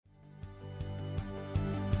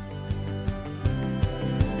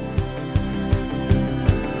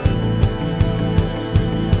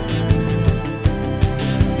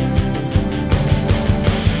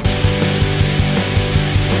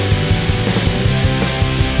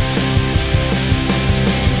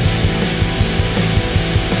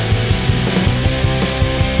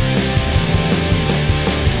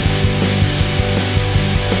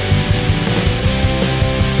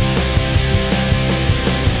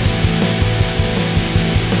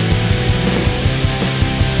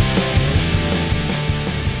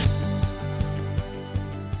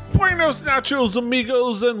nachos,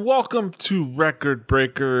 amigos, and welcome to Record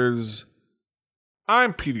Breakers.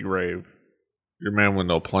 I'm Petey Rave, your man with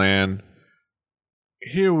no plan.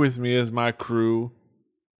 Here with me is my crew,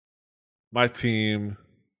 my team,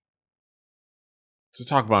 to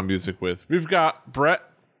talk about music with. We've got Brett.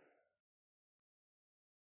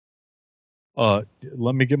 Let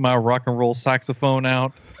me get my rock and roll saxophone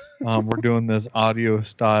out. We're doing this audio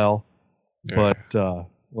style, but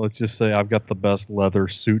let's just say I've got the best leather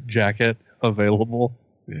suit jacket available.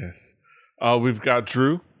 Yes. We've got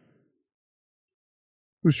Drew.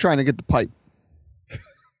 Who's trying to get the pipe?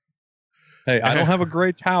 Hey, I don't have a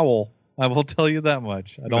gray towel. I will tell you that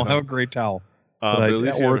much. I don't have a gray towel. But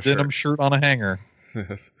or a denim shirt on a hanger.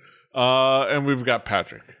 Yes. And we've got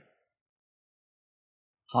Patrick.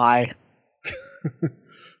 Hi.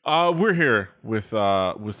 We're here with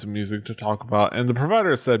some music to talk about, and the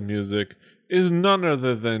provider of said music is none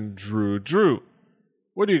other than Drew. Drew,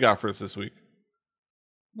 what do you got for us this week?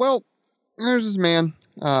 Well, there's this man.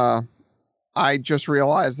 I just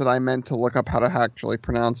realized that I meant to look up how to actually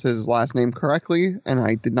pronounce his last name correctly, and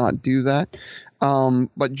I did not do that.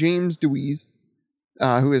 But James Deweese,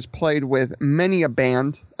 who has played with many a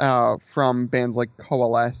band, from bands like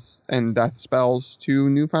Coalesce and Death Spells to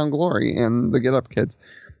Newfound Glory and the Get Up Kids.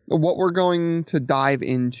 What we're going to dive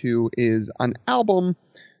into is an album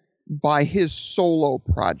by his solo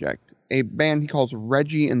project, a band he calls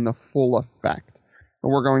Reggie in the Full Effect.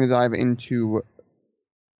 And we're going to dive into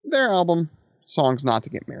their album, Songs Not to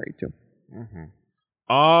Get Married to. Mm-hmm.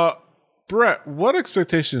 Brett, what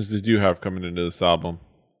expectations did you have coming into this album?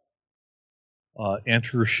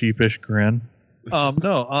 Enter a sheepish grin.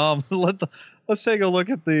 Let's take a look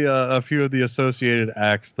at a few of the associated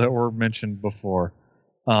acts that were mentioned before.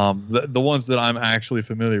 The ones that I'm actually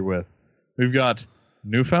familiar with. We've got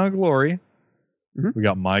Newfound Glory. Mm-hmm. We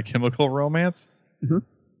got My Chemical Romance. Mm-hmm.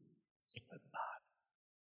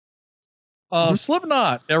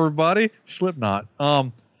 Slipknot, everybody. Slipknot.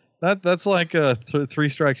 That's like three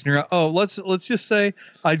strikes and you're out. Oh, let's just say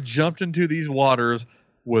I jumped into these waters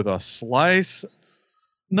with a slice.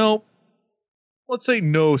 Nope. Let's say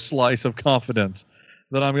no slice of confidence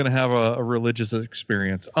that I'm going to have a religious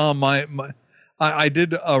experience. I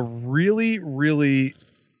did a really, really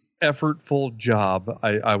effortful job,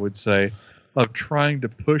 I would say, of trying to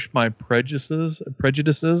push my prejudices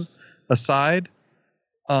aside.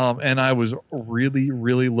 And I was really,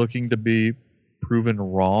 really looking to be proven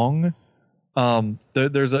wrong.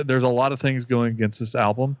 There's a lot of things going against this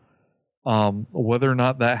album. Whether or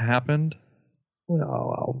not that happened,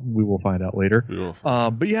 well, we will find out later.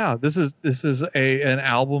 But yeah, this is an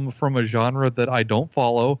album from a genre that I don't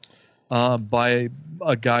follow, by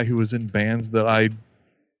a guy who was in bands that I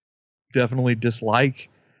definitely dislike.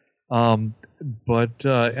 But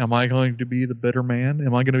am I going to be the better man?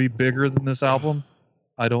 Am I going to be bigger than this album?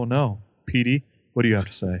 I don't know. Petey, what do you have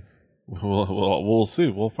to say? We'll see.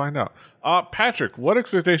 We'll find out. Patrick, what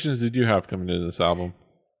expectations did you have coming into this album?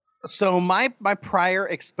 So my prior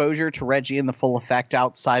exposure to Reggie in the Full Effect,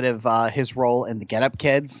 outside of his role in the Get Up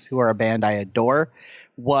Kids, who are a band I adore,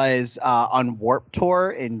 was on Warped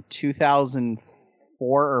Tour in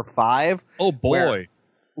 2004 or 5. Oh boy!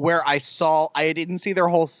 Where I didn't see their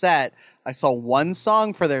whole set. I saw one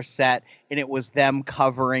song for their set, and it was them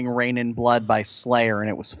covering "Rain in Blood" by Slayer, and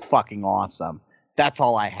it was fucking awesome. That's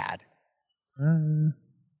all I had.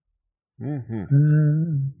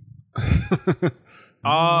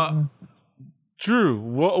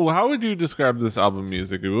 Drew, how would you describe this album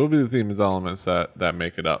musically? What would be the themes elements that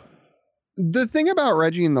make it up? The thing about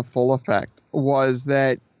Reggie in the Full Effect was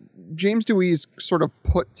that James Deweese sort of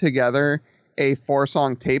put together a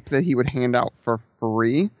 4-song tape that he would hand out for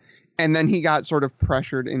free. And then he got sort of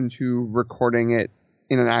pressured into recording it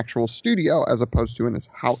in an actual studio as opposed to in his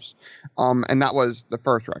house. And that was the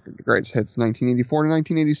first record, The Greatest Hits, 1984 to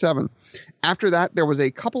 1987. After that, there was a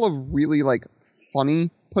couple of really funny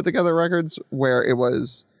put together records where it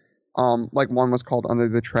was one was called Under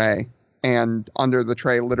the Tray. And under the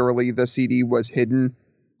tray, literally the CD was hidden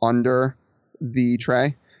under the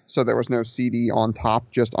tray. So there was no CD on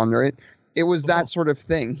top, just under it. It was that sort of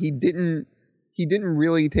thing. He didn't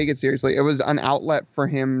really take it seriously. It was an outlet for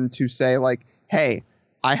him to say hey,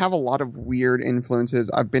 I have a lot of weird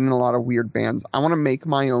influences. I've been in a lot of weird bands. I want to make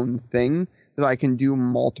my own thing that I can do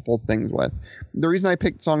multiple things with. The reason I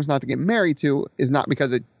picked Songs Not to Get Married to is not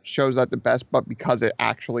because it shows at the best, but because it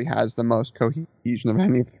actually has the most cohesion of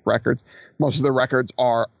any of the records. Most of the records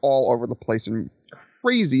are all over the place and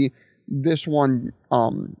crazy. This one,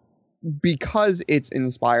 because it's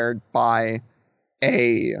inspired by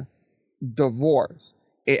a divorce,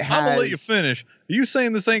 it has... I'm gonna let you finish. Are you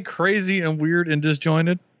saying this ain't crazy and weird and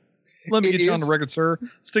disjointed? Let me It get you on the is- record, sir.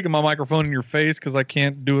 Sticking my microphone in your face because I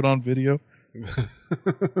can't do it on video.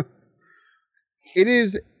 It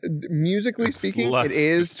is musically It's speaking, it less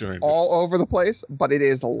is disjointed. all over the place, but it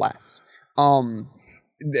is less. And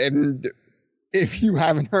if you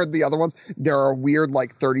haven't heard the other ones, there are weird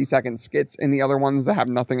like 30-second skits in the other ones that have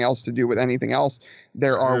nothing else to do with anything else.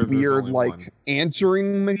 There are There's weird only like one.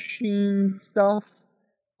 answering machine stuff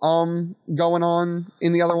going on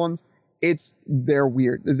in the other ones. They're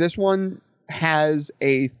weird. This one has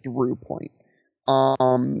a through point.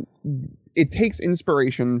 It takes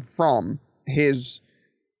inspiration from his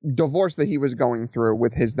divorce that he was going through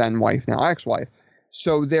with his then wife, now ex-wife.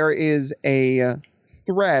 So there is a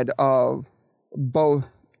thread of both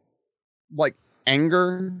like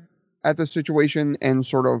anger at the situation and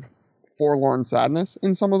sort of forlorn sadness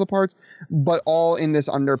in some of the parts, but all in this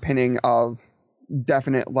underpinning of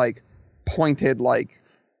definite like pointed like,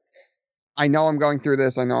 I know I'm going through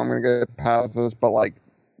this, I know I'm going to get past this, but like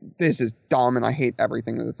this is dumb and I hate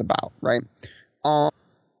everything that it's about, right?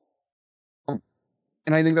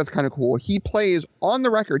 And I think that's kind of cool. He plays on the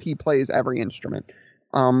record. He plays every instrument.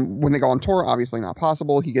 When they go on tour, obviously not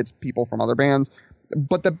possible. He gets people from other bands,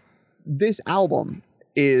 but this album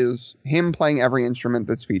is him playing every instrument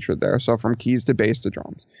that's featured there. So from keys to bass to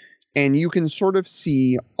drums, and you can sort of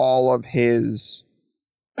see all of his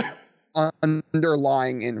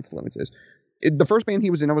underlying influences. The first band he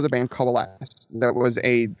was in was a band Coalesce that was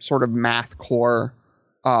a sort of mathcore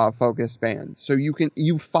focused band. So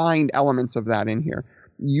you find elements of that in here.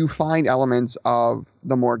 You find elements of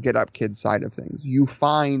the more Get Up Kid side of things. You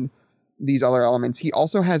find these other elements. He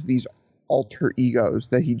also has these alter egos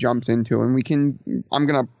that he jumps into, and I'm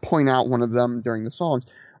gonna point out one of them during the songs.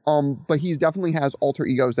 But he definitely has alter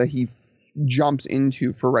egos that he jumps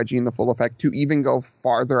into for Reggie and the Full Effect to even go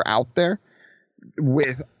farther out there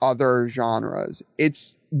with other genres.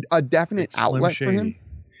 It's a definite Like Slim outlet for him. Shady.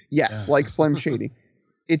 Yes, Yeah. like Slim Shady.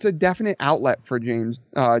 It's a definite outlet for James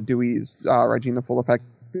Dewey's Reggie and the Full Effect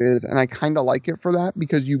is, and I kind of like it for that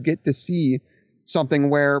because you get to see something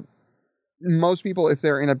where most people, if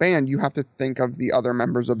they're in a band, you have to think of the other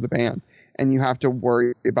members of the band and you have to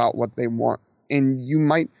worry about what they want. And you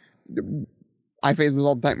might, I face this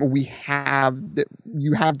all the time,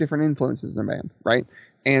 you have different influences in a band, right?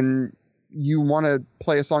 And you want to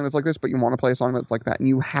play a song that's like this, but you want to play a song that's like that. And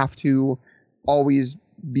you have to always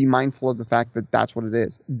be mindful of the fact that that's what it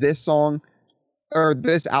is. This song, or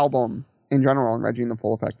this album in general, and Reggie and the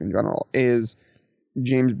Full Effect in general, is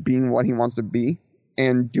James being what he wants to be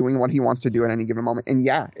and doing what he wants to do at any given moment. And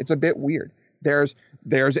yeah, it's a bit weird. There's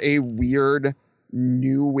a weird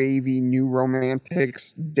new wavy, new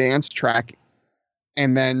romantics dance track,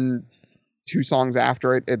 and then 2 songs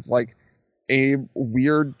after it, it's like a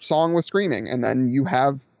weird song with screaming, and then you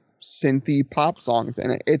have synthy pop songs,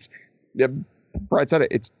 and Brett said it,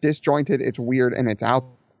 it's disjointed, it's weird, and it's out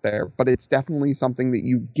there, but it's definitely something that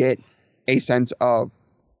you get a sense of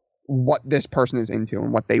what this person is into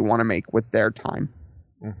and what they want to make with their time.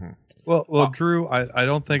 Mm-hmm. Well, Drew, I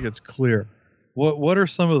don't think it's clear. What are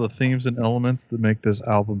some of the themes and elements that make this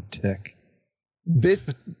album tick? This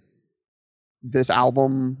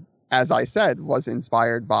album, as I said, was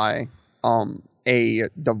inspired by a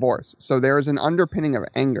divorce. So there is an underpinning of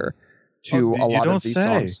anger to a lot of these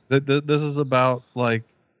songs. This is about like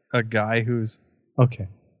a guy who's okay.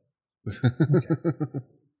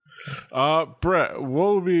 Brett,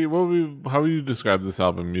 how would you describe this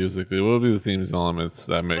album musically? What would be the themes and elements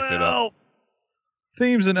that make it up?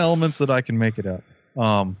 Themes and elements that I can make it up.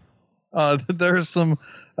 There's some.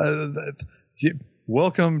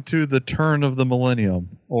 Welcome to the turn of the millennium,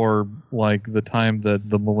 or like the time that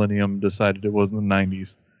the millennium decided it was in the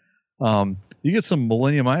 90s. You get some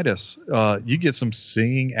millenniumitis. You get some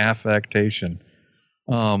singing affectation.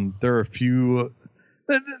 There are a few.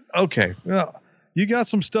 Okay, you got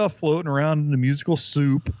some stuff floating around in the musical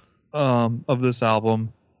soup of this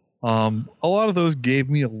album. A lot of those gave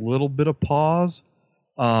me a little bit of pause.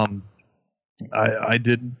 I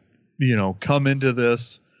didn't, come into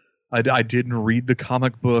this. I didn't read the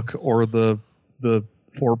comic book or the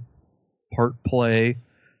 4-part play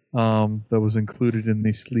that was included in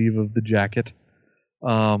the sleeve of the jacket.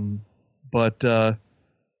 But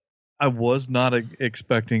I was not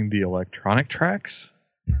expecting the electronic tracks.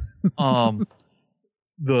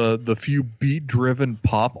 The few beat driven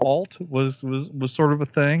pop alt was sort of a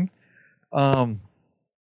thing. And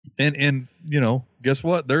guess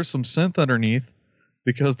what? There's some synth underneath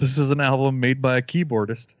because this is an album made by a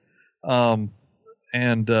keyboardist. And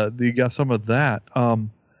you got some of that.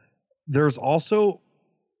 There's also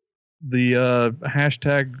the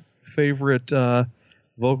hashtag favorite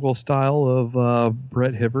vocal style of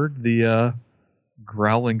Brett Hibbard, the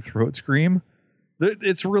growling throat scream.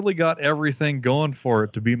 It's really got everything going for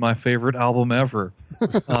it to be my favorite album ever.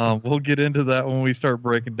 We'll get into that when we start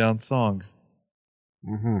breaking down songs.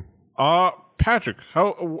 Mm-hmm. Patrick,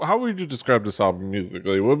 how would you describe this album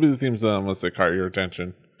musically? What would be the themes unless they caught your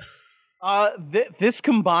attention? This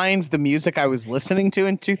combines the music I was listening to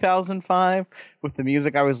in 2005 with the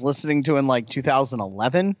music I was listening to in like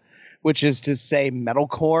 2011, which is to say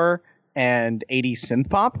metalcore and 80s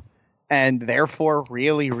synth pop, and therefore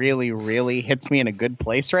really, really, really hits me in a good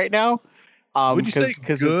place right now. Would you say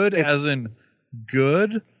good as in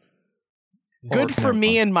good? Good for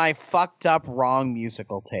me and my fucked up wrong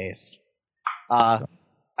musical taste.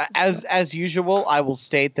 As usual, I will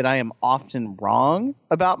state that I am often wrong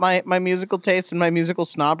about my musical taste and my musical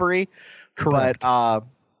snobbery. Correct. But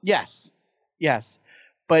yes.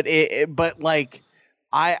 But but like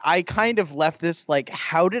I kind of left this like,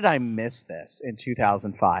 how did I miss this in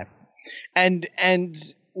 2005?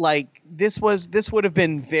 And like this would have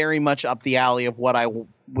been very much up the alley of what I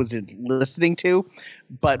was listening to,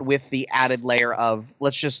 but with the added layer of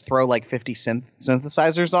let's just throw like 50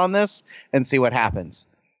 synthesizers on this and see what happens.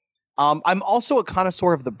 I'm also a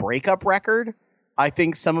connoisseur of the breakup record. I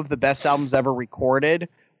think some of the best albums ever recorded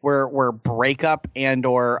were breakup and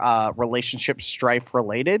or relationship strife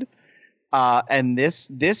related. And this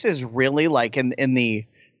is really like in the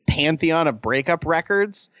pantheon of breakup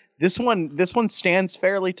records. This one stands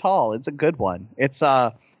fairly tall. It's a good one.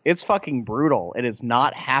 It's fucking brutal. It is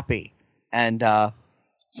not happy. And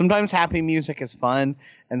sometimes happy music is fun,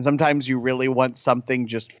 and sometimes you really want something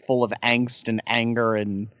just full of angst and anger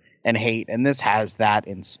and hate, and this has that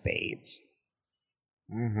in spades.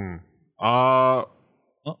 Mm-hmm.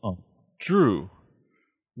 Uh-oh. Drew,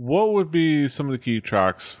 what would be some of the key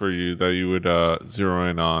tracks for you that you would zero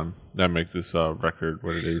in on that make this record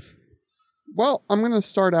what it is? Well, I'm going to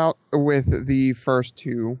start out with the first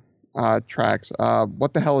two tracks.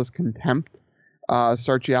 What the Hell is Contempt?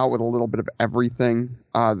 Starts you out with a little bit of everything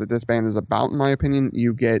that this band is about, in my opinion.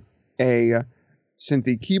 You get a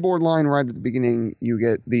synthy keyboard line right at the beginning. You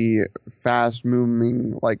get the fast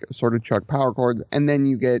moving, like sort of Chuck power chords, and then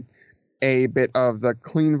you get a bit of the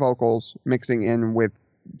clean vocals mixing in with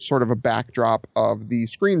sort of a backdrop of the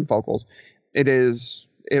screen vocals.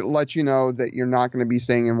 It lets you know that you're not going to be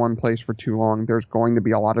staying in one place for too long. There's going to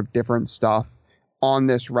be a lot of different stuff on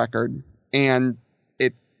this record, and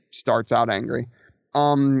it starts out angry.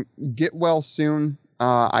 Get Well Soon,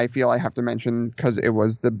 I feel I have to mention because it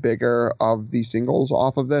was the bigger of the singles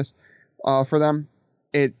off of this for them.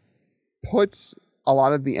 It puts a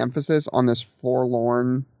lot of the emphasis on this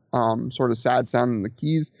forlorn sort of sad sound in the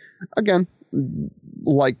keys. Again,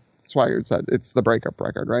 like Swigert said, it's the breakup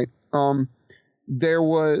record, right?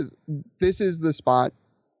 This is the spot.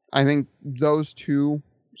 I think those two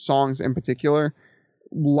songs in particular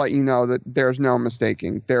let you know that there's no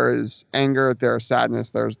mistaking. There is anger, there's sadness,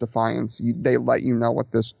 there's defiance. They let you know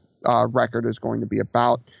what this record is going to be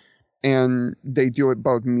about, and they do it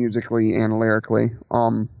both musically and lyrically.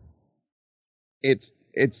 It's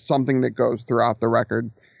something that goes throughout the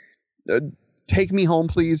record. Take Me Home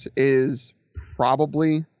Please is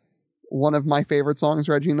probably one of my favorite songs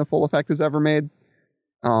Reggie and the Full Effect has ever made.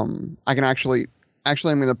 I can actually I'm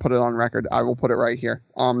going to put it on record. I will put it right here.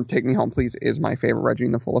 Take Me Home Please is my favorite Reggie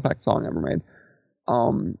and the Full Effect song ever made.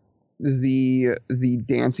 The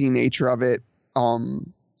dancey nature of it,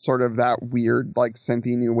 sort of that weird like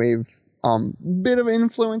synthy new wave bit of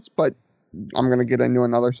influence, but I'm going to get into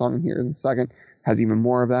another song here in a second, has even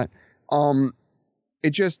more of that.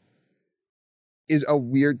 It just is a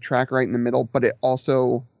weird track right in the middle, but it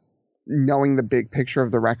also, knowing the big picture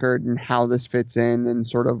of the record and how this fits in and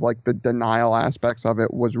sort of like the denial aspects of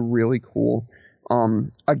it was really cool.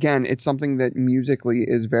 Again, it's something that musically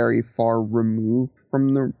is very far removed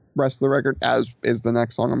from the rest of the record, as is the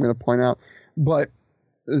next song I'm going to point out, but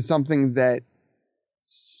something that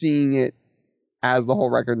seeing it as the whole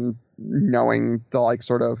record and knowing the like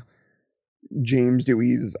sort of James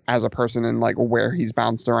Dewey's as a person and like where he's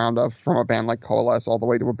bounced around from a band like Coalesce all the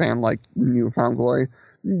way to a band like New Found Glory,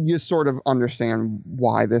 you sort of understand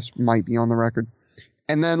why this might be on the record.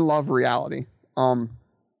 And then Love Reality. I'm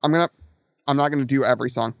not gonna do every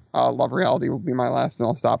song. Love Reality will be my last, and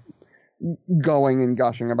I'll stop going and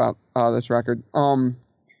gushing about this record.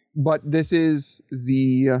 But this is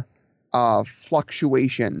the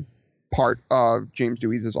fluctuation part of James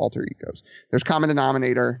Dewey's alter egos. There's Common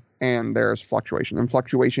Denominator and there's Fluctuation. And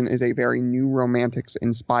Fluctuation is a very New Romantics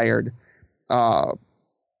inspired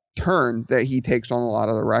turn that he takes on a lot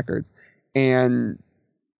of the records. And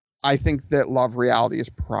I think that Love Reality is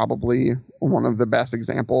probably one of the best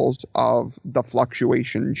examples of the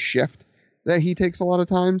fluctuation shift that he takes a lot of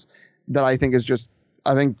times. That I think is just,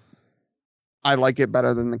 I think I like it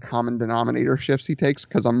better than the common denominator shifts he takes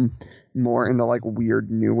because I'm more into like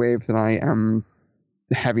weird new wave than I am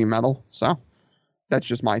heavy metal. So that's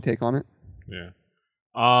just my take on it. Yeah.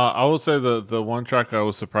 I will say the one track I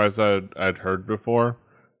was surprised I'd heard before,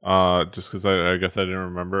 just because I guess I didn't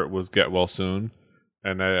remember it, was "Get Well Soon,"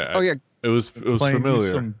 and it was Playing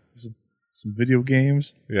familiar. Some video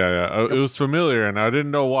games. Yeah. It was familiar, and I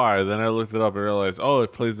didn't know why. Then I looked it up and realized, oh,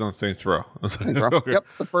 it plays on Saints Row. I was like, Saints Row. okay. Yep,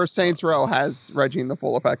 the first Saints Row has Reggie in the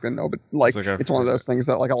Full Effect, and it's one of those things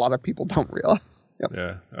that like a lot of people don't realize. Yep.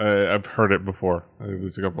 Yeah, I've heard it before, at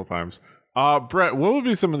least a couple of times. Brett, what would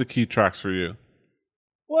be some of the key tracks for you?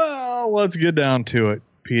 Well, let's get down to it,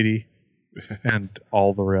 Petey, and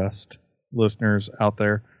all the rest listeners out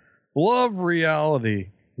there. Love Reality.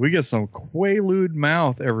 We get some Quaalude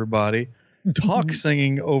Mouth, everybody. Talk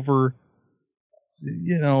singing over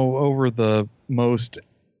the most.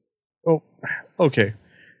 Oh, okay.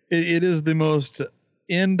 It is the most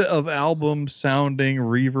end of album sounding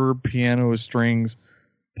reverb, piano strings,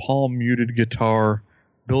 palm muted guitar,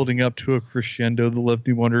 building up to a crescendo that left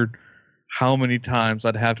me wondered how many times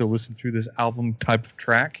I'd have to listen through this album type of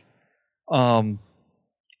track.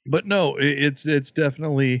 But no, it's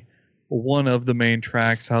definitely one of the main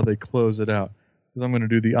tracks, how they close it out. Because I'm going to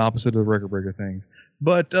do the opposite of the record breaker things.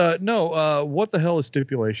 But no, what the hell is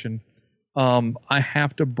Stipulation? I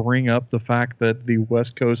have to bring up the fact that the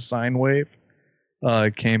West Coast sine wave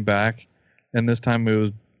came back, and this time it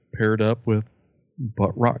was paired up with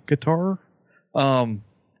butt rock guitar.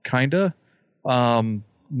 Kinda.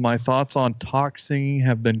 My thoughts on talk singing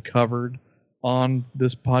have been covered on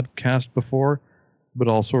this podcast before, but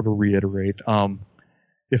I'll sort of reiterate.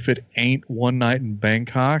 If it ain't One Night in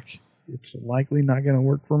Bangkok, it's likely not going to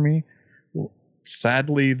work for me.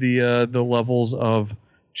 Sadly, the levels of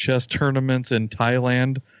chess tournaments in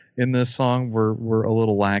Thailand in this song were a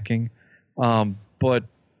little lacking. But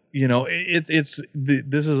this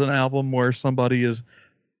is an album where somebody is,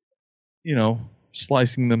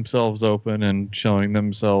 slicing themselves open and showing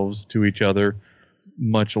themselves to each other,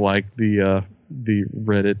 much like the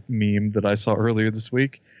Reddit meme that I saw earlier this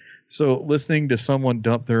week. So listening to someone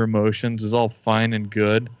dump their emotions is all fine and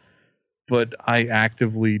good, but I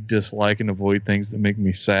actively dislike and avoid things that make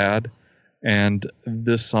me sad. And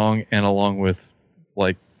this song, and along with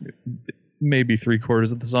like maybe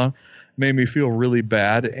 3/4 of the song, made me feel really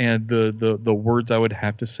bad. And the words I would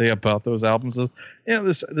have to say about those albums is,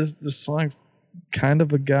 this song's kind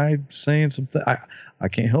of a guy saying something. I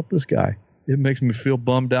can't help this guy. It makes me feel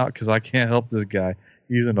bummed out because I can't help this guy.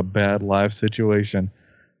 He's in a bad life situation.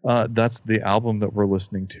 That's the album that we're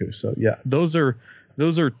listening to. So yeah, those are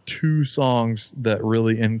two songs that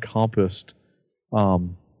really encompassed,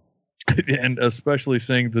 and especially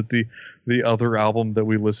saying that the other album that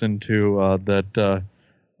we listened to,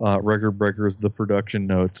 Record Breakers, the production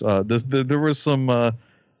notes. There was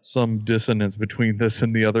some dissonance between this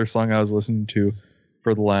and the other song I was listening to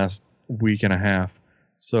for the last week and a half.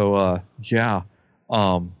 So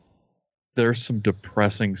there's some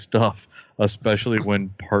depressing stuff, especially when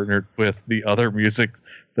partnered with the other music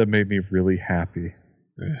that made me really happy.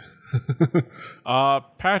 Yeah.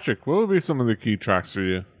 Patrick, what would be some of the key tracks for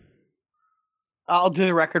you? I'll do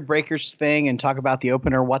the Record Breakers thing and talk about the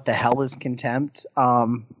opener, What the Hell is Contempt?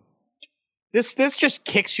 This just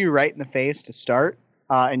kicks you right in the face to start,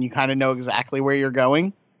 and you kind of know exactly where you're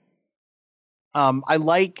going. I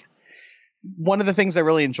like, one of the things I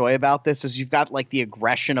really enjoy about this is you've got like the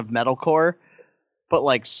aggression of metalcore, but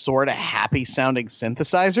like sort of happy sounding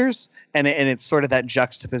synthesizers. And it's sort of that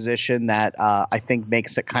juxtaposition that I think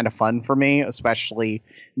makes it kind of fun for me, especially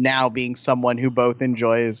now being someone who both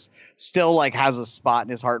enjoys, still like has a spot in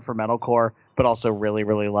his heart for metalcore, but also really,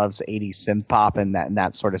 really loves 80s synth pop and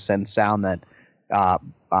that sort of synth sound that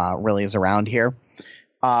really is around here.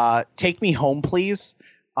 Take Me Home, Please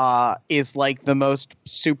is like the most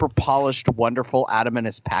super polished, wonderful Adam and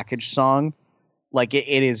His Package song. Like it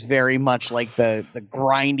is very much like the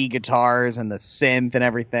grindy guitars and the synth and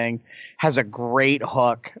everything. Has a great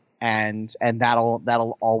hook, and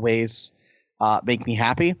that'll always make me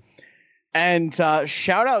happy. And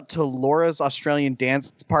shout out to Laura's Australian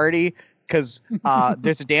Dance Party, because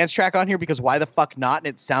there's a dance track on here, because why the fuck not? And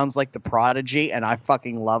it sounds like The Prodigy, and I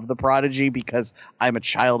fucking love The Prodigy because I'm a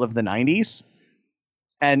child of the 90s.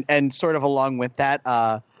 And sort of along with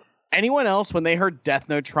that, anyone else, when they heard Death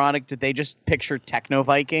Notronic, did they just picture Techno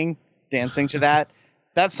Viking dancing to that?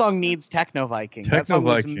 That song needs Techno Viking. That Techno song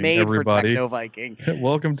was Viking, made everybody. for Techno Viking.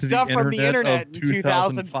 Welcome to Stuff the from the internet of in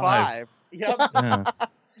 2005. Yep. Yeah.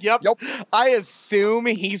 Yep. Yep. I assume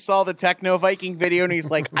he saw the Techno Viking video and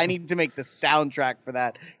he's like, I need to make the soundtrack for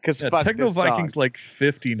that because Yeah, fuck Techno this song. Viking's like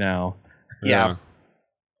 50 now. Yeah.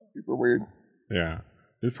 Super weird. Yeah.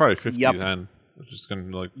 He was probably 50 Yep. then, which is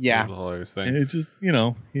going to like Yeah. be the hilarious And thing. it just,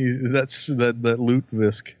 that loot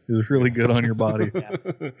visc is really good on your body.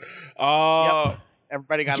 uh,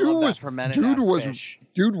 Everybody got to Dude love was- that fermented dude ass was- fish.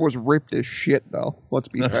 Dude was ripped as shit though. Let's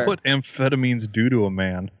be That's fair. what amphetamines do to a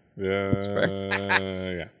man. yeah. That's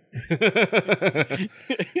Yeah.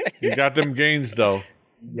 You got them gains though.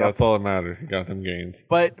 That's all that matters. You got them gains.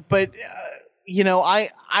 But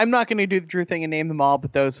I'm not going to do the true thing and name them all,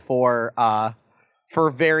 but those four for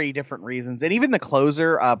very different reasons. And even the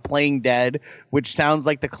closer, Playing Dead, which sounds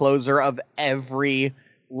like the closer of every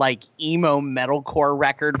like emo metalcore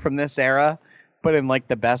record from this era, but in like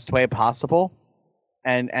the best way possible.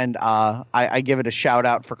 And I give it a shout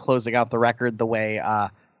out for closing out the record the way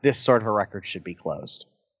this sort of a record should be closed.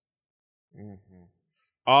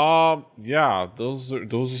 Yeah, those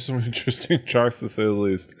are some interesting tracks to say the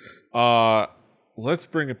least. Let's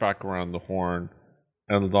bring it back around the horn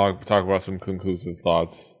and talk about some conclusive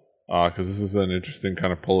thoughts. Because this is an interesting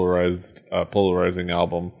kind of polarizing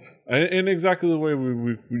album, in exactly the way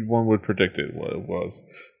one would predict it was.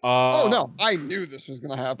 Oh no, I knew this was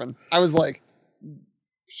gonna happen. I was like,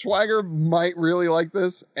 Swagger might really like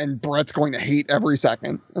this, and Brett's going to hate every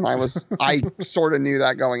second. And I sort of knew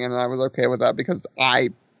that going in, and I was okay with that because I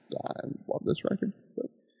love this record. But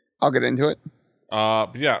I'll get into it.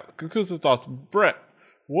 But yeah, conclusive thoughts. Brett,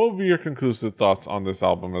 what would be your conclusive thoughts on this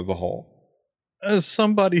album as a whole? As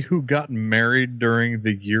somebody who got married during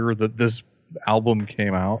the year that this album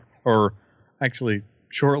came out, or actually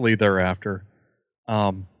shortly thereafter,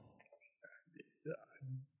 I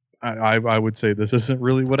would say this isn't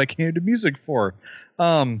really what I came to music for.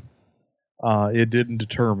 It didn't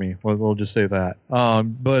deter me. We'll just say that.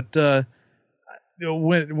 But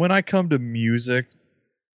when I come to music,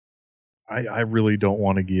 I really don't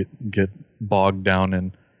want to get bogged down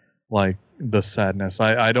in like the sadness.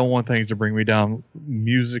 I don't want things to bring me down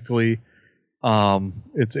musically.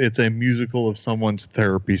 It's a musical of someone's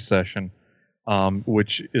therapy session,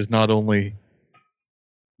 which is not only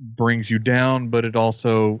brings you down, but it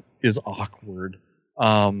also is awkward.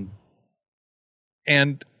 And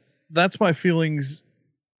that's my feelings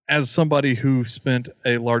as somebody who spent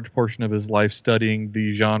a large portion of his life studying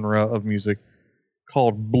the genre of music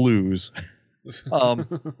called blues. There's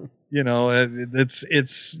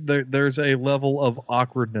a level of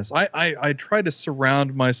awkwardness. I try to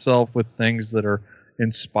surround myself with things that are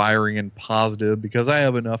inspiring and positive because I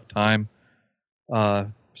have enough time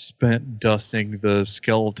spent dusting the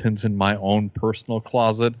skeletons in my own personal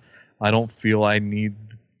closet. I don't feel I need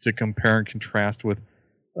to compare and contrast with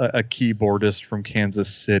a keyboardist from Kansas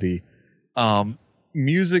City.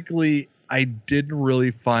 Musically, I didn't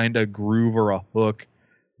really find a groove or a hook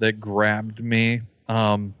that grabbed me.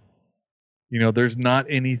 There's not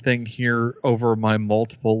anything here over my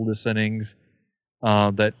multiple listenings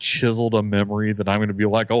that chiseled a memory that I'm going to be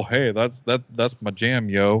like, oh, hey, that's my jam,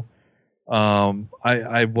 yo.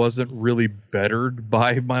 I wasn't really bettered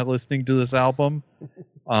by my listening to this album.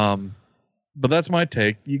 But that's my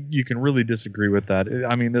take. You can really disagree with that.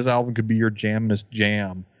 I mean, this album could be your jamnest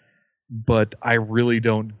jam, but I really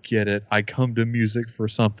don't get it. I come to music for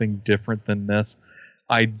something different than this.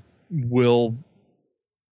 I will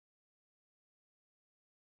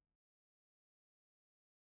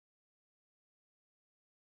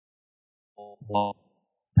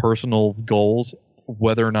personal goals,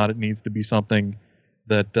 whether or not it needs to be something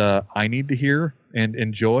that I need to hear and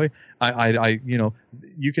enjoy.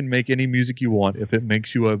 You can make any music you want if it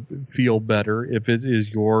makes you feel better, if it is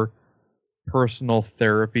your personal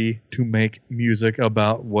therapy to make music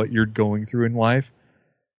about what you're going through in life.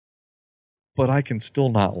 But I can still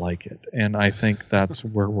not like it, and I think that's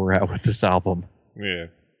where we're at with this album. Yeah.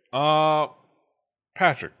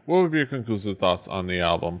 Patrick, what would be your conclusive thoughts on the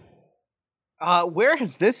album? Where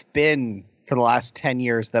has this been for the last 10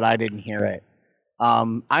 years that I didn't hear it?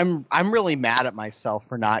 I'm really mad at myself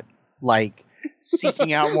for not like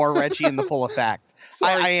seeking out more Reggie in the Full Effect.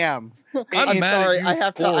 I am. I'm mad sorry.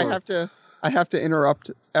 at you I have to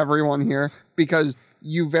interrupt everyone here because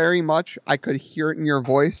you very much, I could hear it in your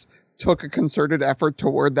voice, took a concerted effort to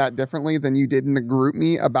word that differently than you did in the group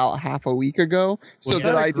me about half a week ago, so Was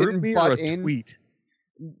that a I group didn't me or butt a in. tweet?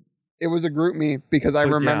 It was a group me because I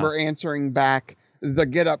But, remember answering back the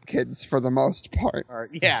Get Up Kids for the most part.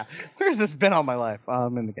 Yeah. Where's this been all my life?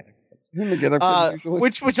 In the Get Up Kids. In the Get Up Kids usually.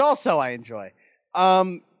 Which also I enjoy.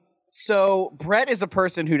 So Brett is a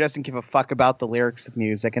person who doesn't give a fuck about the lyrics of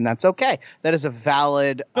music, and that's okay. That is a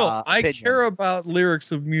valid. No, I opinion. care about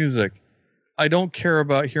lyrics of music. I don't care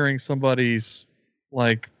about hearing somebody's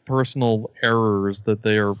like personal errors that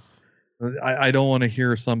they are. I don't want to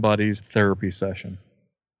hear somebody's therapy session.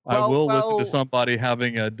 I will listen to somebody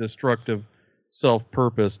having a destructive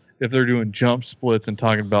self-purpose if they're doing jump splits and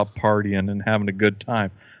talking about partying and having a good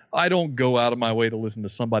time. I don't go out of my way to listen to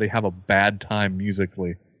somebody have a bad time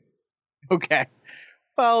musically. Okay.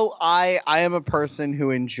 Well, I am a person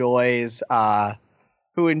who enjoys some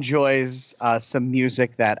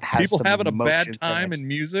music that has people some having a emotion bad to time it. in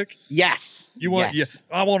music. Yes. You want? Yes.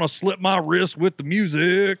 Yeah, I want to slip my wrist with the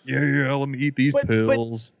music. Yeah, let me eat these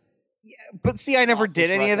pills. But see, I never Not did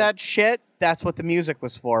this any of record. that shit. That's what the music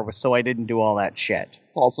was for, was so I didn't do all that shit.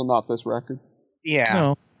 It's also not this record. Yeah.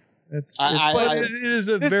 No, it's but it is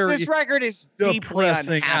a very This record is deeply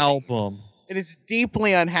depressing unhappy. album. It is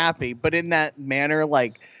deeply unhappy, but in that manner,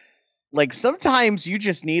 like sometimes you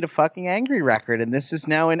just need a fucking angry record, and this is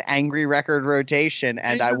now an angry record rotation,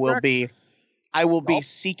 and I will be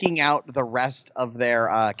seeking out the rest of their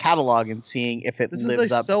catalog and seeing if it This lives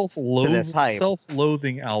is a up to this hype.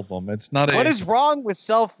 self-loathing album. It's not What is wrong with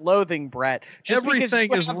self-loathing, Brett? Just Everything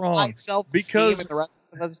because is you have wrong, high self-esteem because- and the rest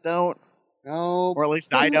of us don't, No. or at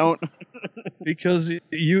least I don't. because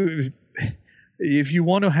if you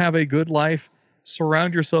want to have a good life,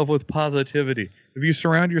 surround yourself with positivity. If you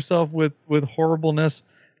surround yourself with horribleness,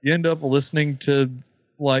 you end up listening to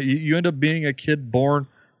you end up being a kid born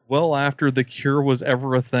well after The Cure was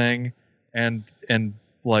ever a thing, and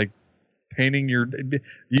like painting your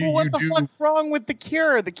What the fuck's wrong with The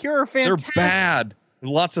Cure? The Cure are they're fantastic. bad.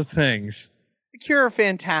 Lots of things. The Cure are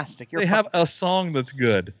fantastic. They have a song that's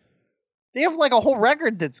good. They have like a whole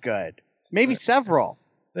record that's good. Maybe several.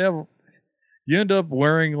 You end up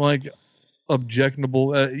wearing like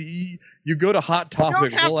objectionable. You go to Hot You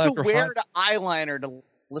Topic. don't have well to after wear Hot, the eyeliner to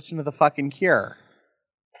listen to the fucking Cure.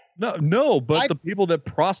 no, but the people that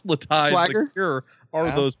proselytize Swagger? the Cure are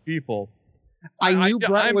Yeah. those people. I knew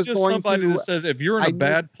Brett I'm was just going somebody to. that says if you're in I a knew-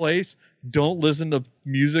 bad place, don't listen to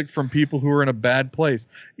music from people who are in a bad place.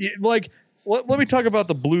 Let me talk about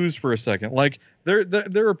the blues for a second. Like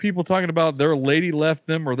there are people talking about their lady left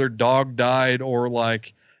them or their dog died or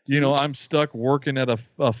like, I'm stuck working at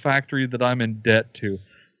a factory that I'm in debt to.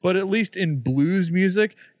 But at least in blues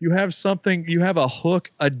music, you have a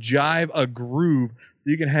hook, a jive, a groove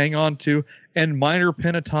that you can hang on to. And Minor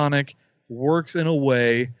Pentatonic works in a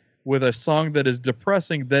way with a song that is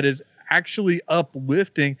depressing, that is actually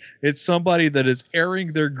uplifting. It's somebody that is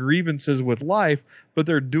airing their grievances with life, but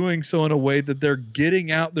they're doing so in a way that they're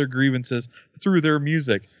getting out their grievances through their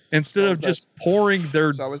music instead of just pouring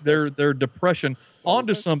their depression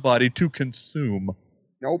onto somebody to consume.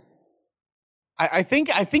 Nope. I think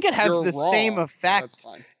it has You're the wrong. same effect. That's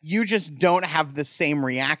fine. You just don't have the same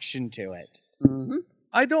reaction to it. Mhm.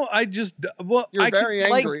 You're very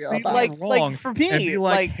angry be about like it. wrong for me, and be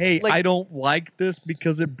like, hey, I don't like this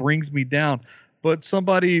because it brings me down. But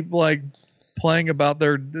somebody like playing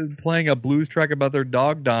a blues track about their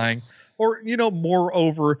dog dying, or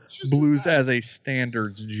moreover, blues as a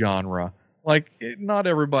standards genre. Like not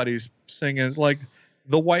everybody's singing. Like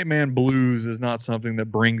the white man blues is not something that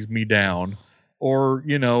brings me down. Or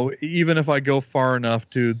even if I go far enough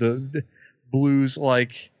to the blues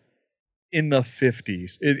like in the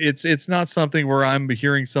 50s, it's not something where I'm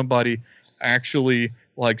hearing somebody actually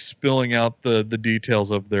like spilling out the details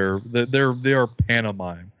of they are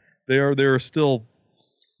pantomime. They are juicing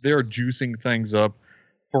things up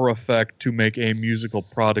for effect to make a musical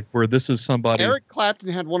product, where this is somebody. Eric Clapton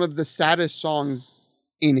had one of the saddest songs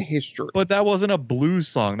in history. But that wasn't a blues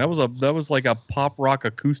song. That was like a pop rock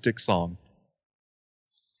acoustic song.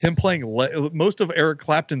 Him playing most of Eric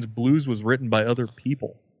Clapton's blues was written by other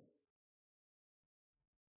people.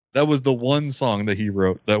 That was the one song that he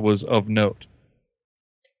wrote that was of note.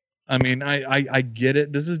 I mean, I get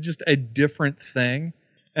it. This is just a different thing,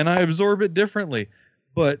 and I absorb it differently.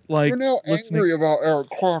 But like, You're now angry about Eric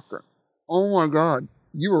Clapton. Oh my God.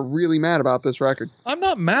 You were really mad about this record. I'm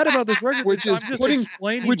not mad about this record. Which is I'm just putting-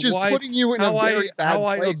 explaining Which is why, putting you in a very bad how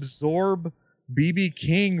I place. absorb BB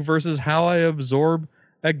King versus how I absorb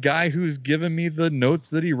a guy who's given me the notes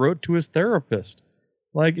that he wrote to his therapist.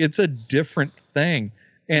 Like, it's a different thing.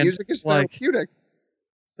 And Music is like, therapeutic.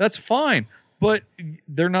 that's fine, but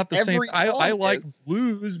they're not the same. Every I song like is.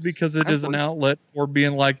 blues because it is an Every- outlet for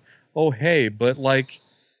being like, oh hey, but like,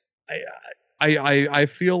 I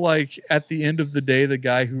feel like at the end of the day, the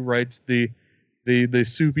guy who writes the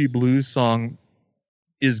soupy blues song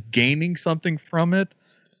is gaining something from it,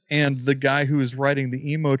 and the guy who is writing the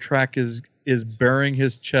emo track is bearing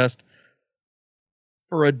his chest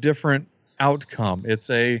for a different outcome. It's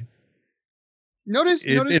Notice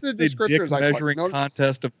the a dick descriptors I measuring put.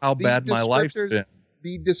 contest of how bad my life's been.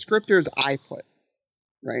 The descriptors I put,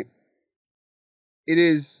 right? It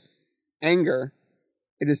is anger,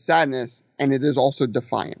 it is sadness, and it is also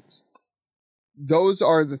defiance. Those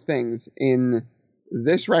are the things in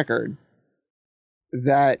this record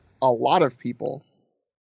that a lot of people,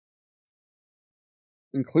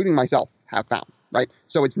 including myself, have found, right?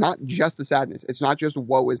 So it's not just the sadness. It's not just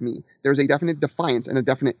woe is me. There's a definite defiance and a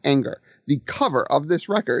definite anger. The cover of this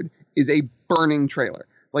record is a burning trailer.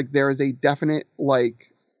 Like, there is a definite,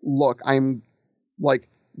 like, look, I'm, like,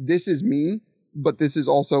 this is me, but this is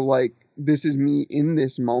also, like, this is me in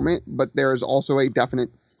this moment, but there is also a definite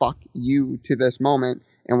fuck you to this moment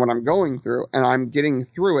and what I'm going through, and I'm getting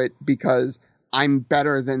through it because I'm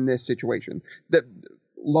better than this situation. The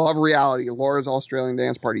Love Reality, Laura's Australian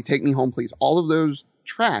Dance Party, Take Me Home Please, all of those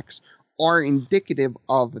tracks are indicative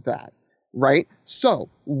of that, right? So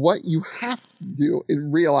what you have to do is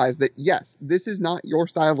realize that, yes, this is not your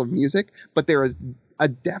style of music, but there is a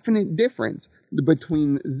definite difference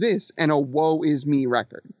between this and a woe is me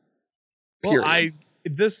record. Period. Well,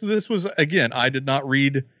 this was, again, I did not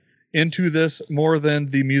read into this more than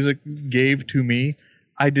the music gave to me.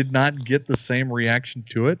 I did not get the same reaction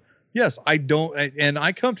to it. Yes, I don't, and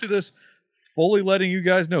I come to this fully letting you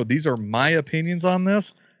guys know these are my opinions on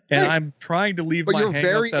this, and Right. I'm trying to leave But my you're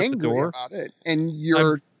very hang-ups at the angry door. about it, and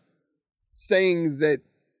you're saying that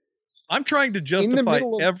I'm trying to the justify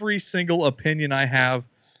middle of- every single opinion I have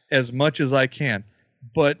as much as I can.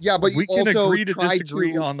 But yeah, but we you can also agree to tried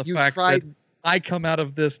disagree on the you fact tried, that I come out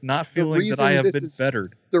of this not feeling that I reason have this been is-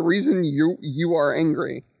 bettered. the reason you are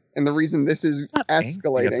angry and the reason this is I'm not angry at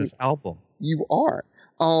escalating, this album. you are.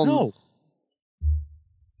 No,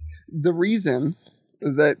 The reason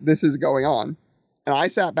that this is going on, and I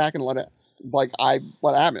sat back and let it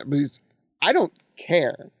happen, because I don't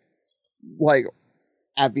care, like,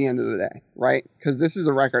 at the end of the day, right? Because this is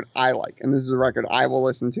a record I like, and this is a record I will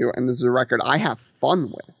listen to, and this is a record I have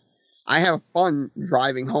fun with. I have fun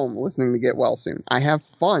driving home listening to Get Well Soon. I have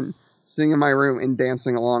fun sitting in my room and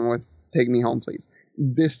dancing along with Take Me Home Please.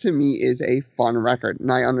 This to me is a fun record,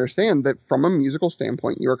 and I understand that from a musical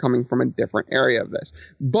standpoint, you are coming from a different area of this.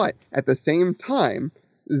 But at the same time,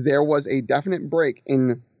 there was a definite break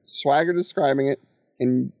in Swagger describing it,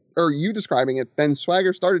 or you describing it, then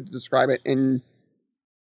Swagger started to describe it, and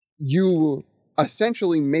you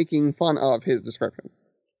essentially making fun of his description,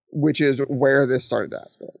 which is where this started to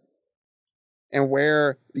escalate. And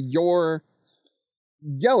where your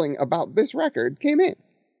yelling about this record came in.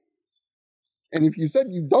 And if you said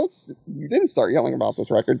you didn't start yelling about this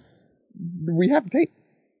record, we have tape.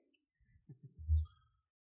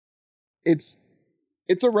 It's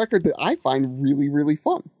a record that I find really, really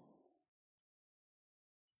fun.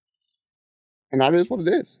 And that is what it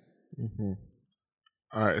is. Mm-hmm.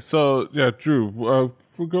 All right, so yeah, Drew, we'll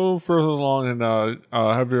go further along and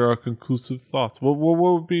have your conclusive thoughts. What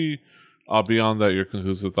would be beyond that your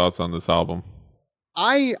conclusive thoughts on this album?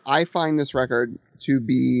 I find this record to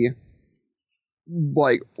be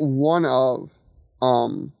like one of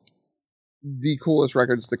the coolest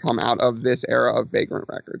records to come out of this era of Vagrant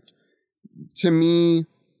Records. To me,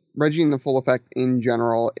 Reggie and the Full Effect in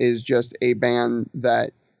general is just a band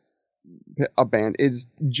is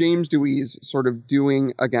James Dewey's sort of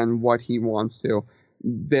doing again what he wants to.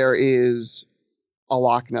 There is a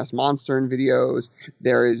Loch Ness Monster in videos.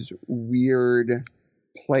 There is weird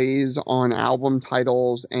plays on album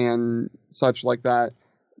titles and such like that.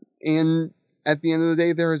 And at the end of the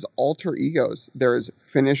day, there is alter egos. There is a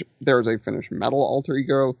Finnish metal alter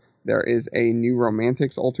ego. There is a New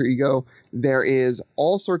Romantics alter ego. There is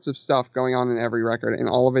all sorts of stuff going on in every record, and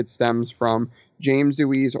all of it stems from James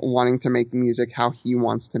Dewey's wanting to make music how he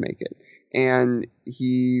wants to make it. And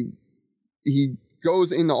he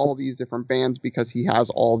goes into all these different bands because he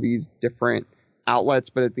has all these different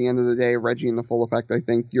outlets, but at the end of the day, Reggie and the Full Effect, I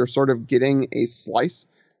think you're sort of getting a slice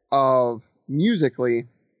of musically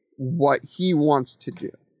what he wants to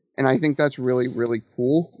do. And I think that's really, really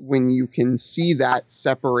cool when you can see that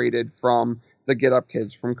separated from the Get Up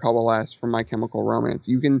Kids, from Coalesce, from My Chemical Romance.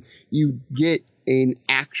 You get an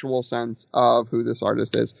actual sense of who this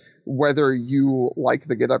artist is. Whether you like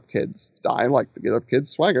the Get Up Kids, I like the Get Up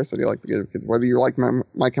Kids. Swagger said he liked the Get Up Kids. Whether you like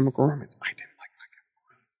My Chemical Romance, I didn't like My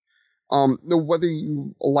Chemical Romance. Whether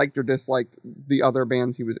you liked or disliked the other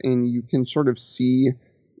bands he was in, you can sort of see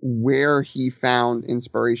where he found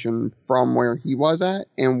inspiration from where he was at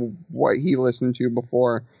and what he listened to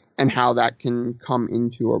before and how that can come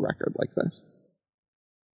into a record like this.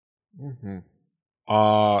 Mm-hmm.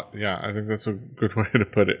 Yeah, I think that's a good way to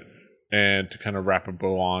put it. And to kind of wrap a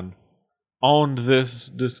bow on this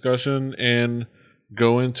discussion and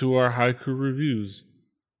go into our haiku reviews.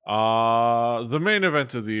 The main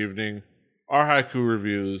event of the evening, our haiku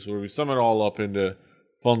reviews, where we sum it all up into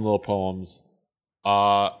fun little poems.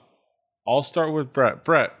 I'll start with Brett.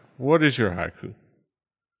 Brett, what is your haiku?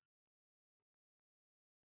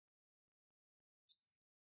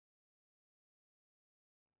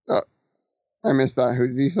 I missed that. Who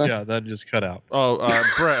did you say? Yeah, that just cut out. Oh,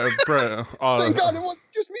 Brett. Thank God it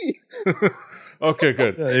wasn't just me. Okay,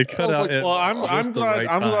 good. Yeah, it cut out. Well, I'm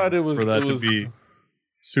glad it was for that it was, to be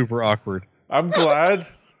super awkward. I'm glad.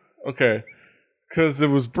 Okay, because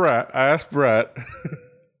it was Brett. I asked Brett.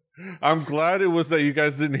 I'm glad it was that you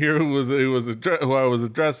guys didn't hear who I was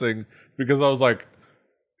addressing, because I was like,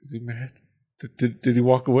 "Is he mad? Did he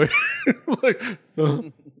walk away?" Like,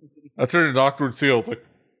 I turned an awkward seal. It's like.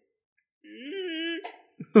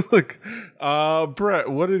 Like, Brett,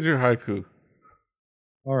 what is your haiku?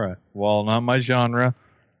 All right. Well, not my genre.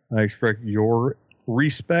 I expect your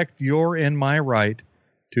and my right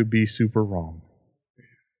to be super wrong.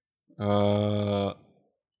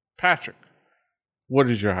 Patrick, what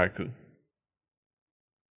is your haiku?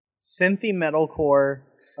 Synthy metalcore,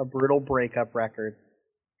 a brutal breakup record.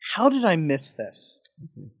 How did I miss this?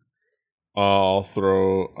 I'll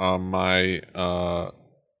throw my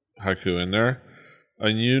haiku in there. A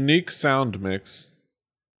unique sound mix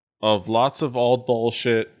of lots of old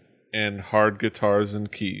bullshit and hard guitars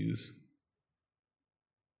and keys.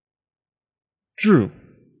 Drew,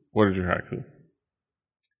 what is your haiku?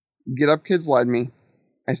 Get Up Kids led me.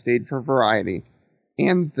 I stayed for variety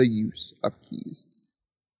and the use of keys.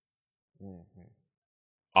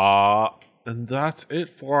 And that's it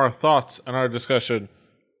for our thoughts and our discussion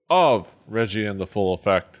of Reggie and the Full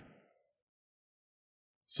Effect.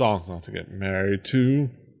 Songs not to get married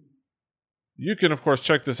to. You can, of course,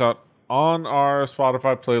 check this out on our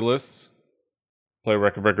Spotify playlists. Play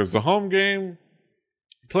Record Breakers the home game.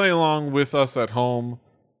 Play along with us at home.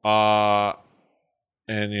 And,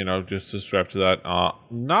 just subscribe to that.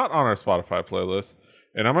 Not on our Spotify playlist.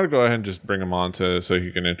 And I'm going to go ahead and just bring him on so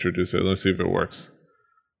he can introduce it. Let's see if it works.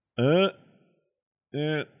 No,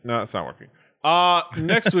 it's not working.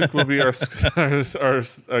 Next week will be our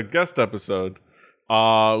guest episode.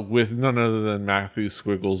 With none other than Matthew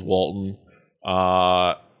Squiggles Walton.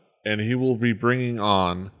 And he will be bringing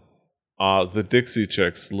on the Dixie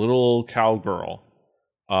Chicks, Little Cowgirl.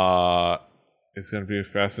 It's going to be a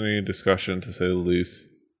fascinating discussion, to say the least.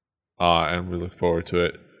 And we look forward to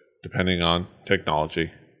it, depending on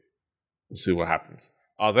technology. We'll see what happens.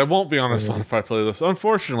 That won't be on our Spotify playlist.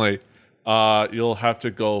 Unfortunately, you'll have to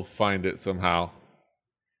go find it somehow.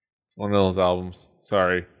 It's one of those albums.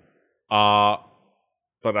 Sorry.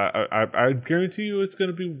 But I guarantee you it's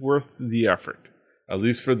going to be worth the effort, at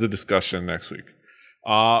least for the discussion next week.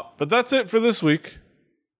 But that's it for this week.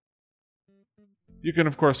 You can,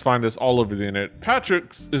 of course, find us all over the internet.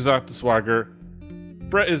 Patrick is at The Swagger.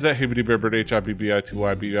 Brett is at HibbityBibbard,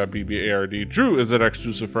 HIBBITYBIBBARD. Drew is at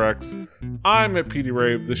XJuiceForX. I'm at PD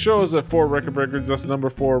Rave. The show is at 4 Record Breakers. That's the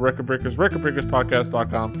number 4 Record Breakers.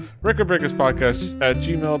 RecordBreakersPodcast.com.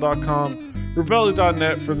 RecordBreakersPodcast@gmail.com.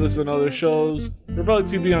 Rebelli.net for this and other shows. Rebelli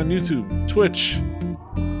TV on YouTube, Twitch,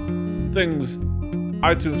 things,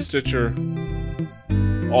 iTunes, Stitcher,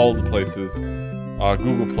 all the places.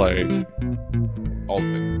 Google Play, all the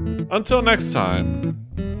things. Until next time.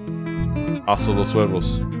 Hasta los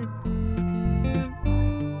huevos.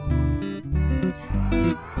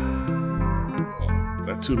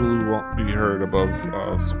 That toodaloo won't be heard above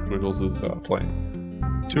Squiggles' playing.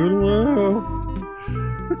 Toodaloo.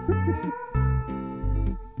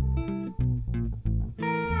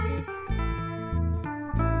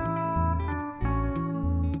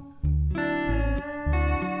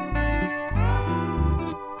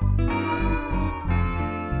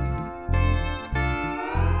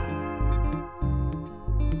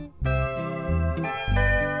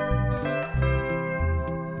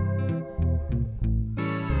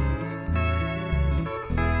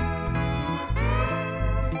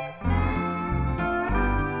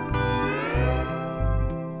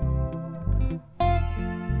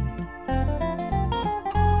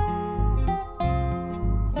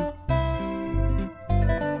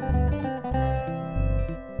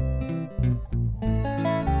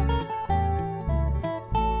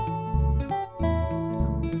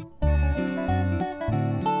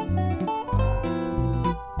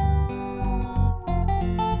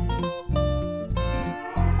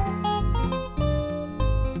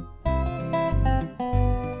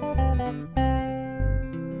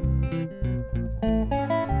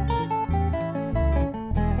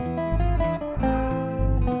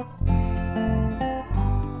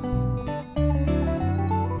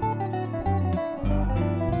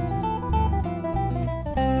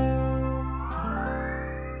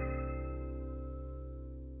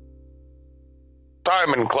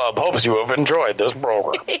 Diamond Club hopes you have enjoyed this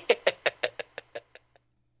program.